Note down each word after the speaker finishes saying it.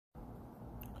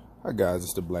Hi guys,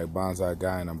 it's the Black Bonsai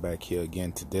Guy and I'm back here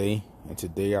again today. And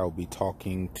today I'll be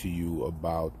talking to you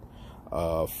about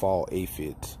fall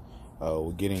aphids.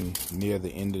 We're getting near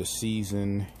the end of the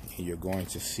season and you're going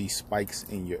to see spikes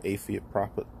in your aphid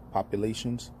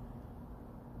populations.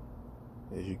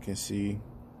 As you can see,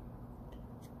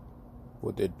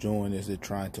 what they're doing is they're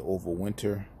trying to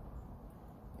overwinter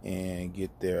and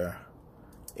get their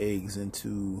eggs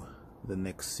into the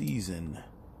next season.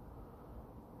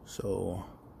 So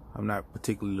I'm not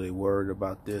particularly worried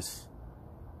about this.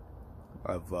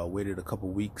 I've waited a couple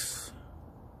weeks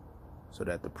so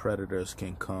that the predators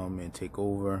can come and take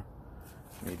over.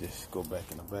 Let me just go back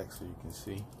in the back so you can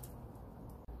see.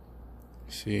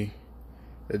 See,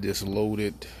 they're just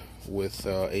loaded with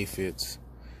aphids.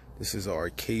 This is our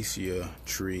acacia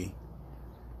tree,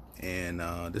 and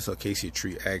this acacia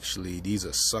tree, actually, these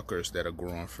are suckers that are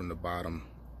growing from the bottom.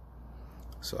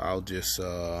 So I'll just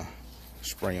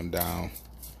spray them down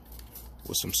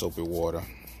with some soapy water.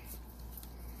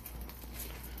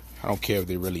 I don't care if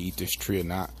they really eat this tree or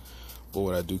not, but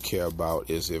what I do care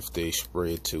about is if they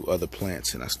spread to other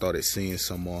plants. And I started seeing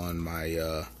some on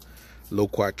my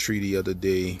loquat tree the other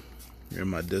day in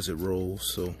my desert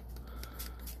rose. So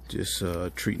just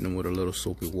treating them with a little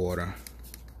soapy water.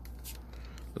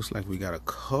 Looks like we got a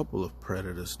couple of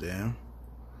predators there,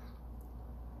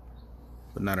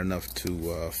 but not enough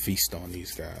to feast on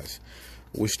these guys.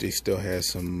 Wish they still had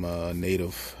some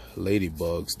native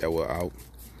ladybugs that were out.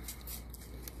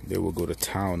 They will go to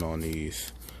town on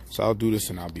these. So I'll do this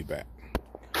and I'll be back.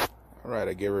 Alright,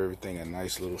 I gave everything a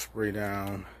nice little spray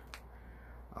down.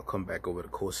 I'll come back over the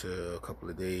course of a couple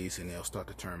of days and they'll start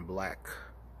to turn black.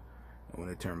 And when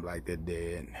they turn black, they're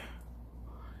dead.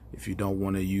 If you don't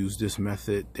want to use this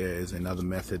method, there is another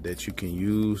method that you can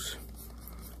use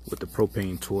with the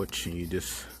propane torch, and you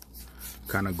just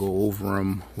kind of go over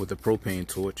them with the propane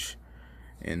torch,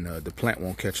 and the plant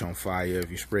won't catch on fire if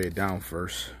you spray it down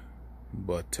first,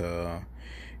 but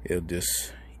it'll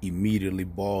just immediately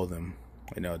ball them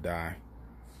and they'll die.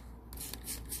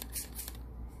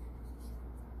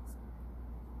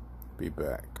 Be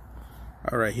back.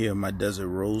 All right, here are my desert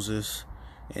roses,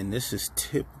 and this is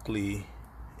typically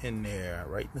in there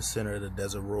right in the center of the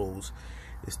desert rose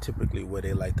is typically where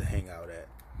they like to hang out at.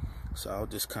 So I'll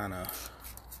just kind of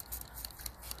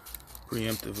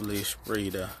preemptively spray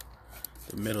the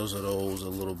middles of those a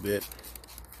little bit.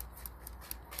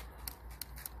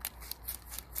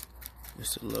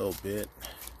 Just a little bit.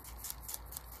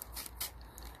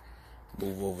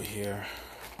 Move over here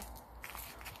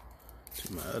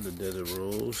to my other desert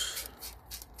rose.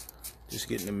 Just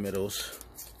get in the middles.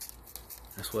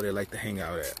 That's where they like to hang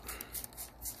out at.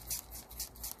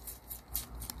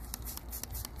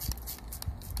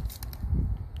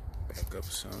 Back up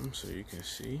some so you can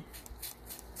see.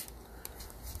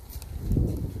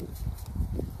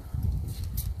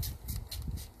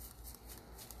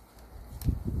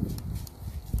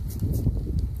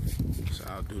 So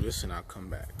I'll do this and I'll come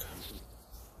back.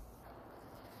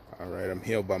 Alright, I'm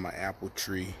here by my apple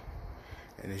tree,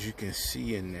 and as you can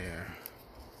see in there,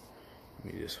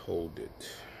 let me just hold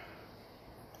it.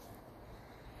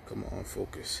 Come on,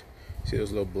 focus. See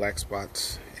those little black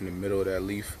spots in the middle of that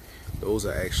leaf? Those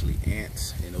are actually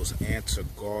ants, and those ants are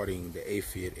guarding the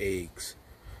aphid eggs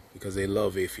because they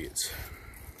love aphids.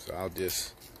 So I'll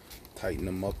just tighten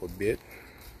them up a bit.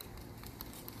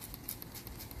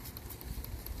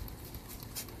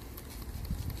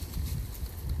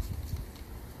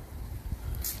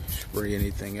 Spray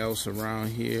anything else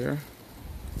around here.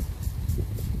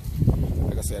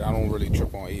 Like I said, I don't really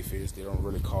trip on aphids. They don't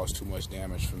really cause too much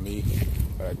damage for me,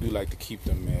 but I do like to keep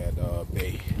them at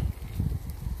bay.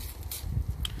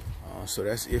 So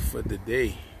that's it for the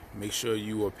day. Make sure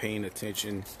you are paying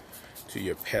attention to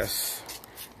your pests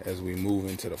as we move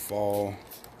into the fall,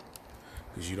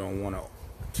 because you don't want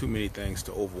too many things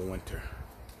to overwinter.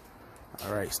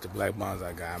 All right, it's the Black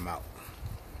Bonsai Guy. I'm out.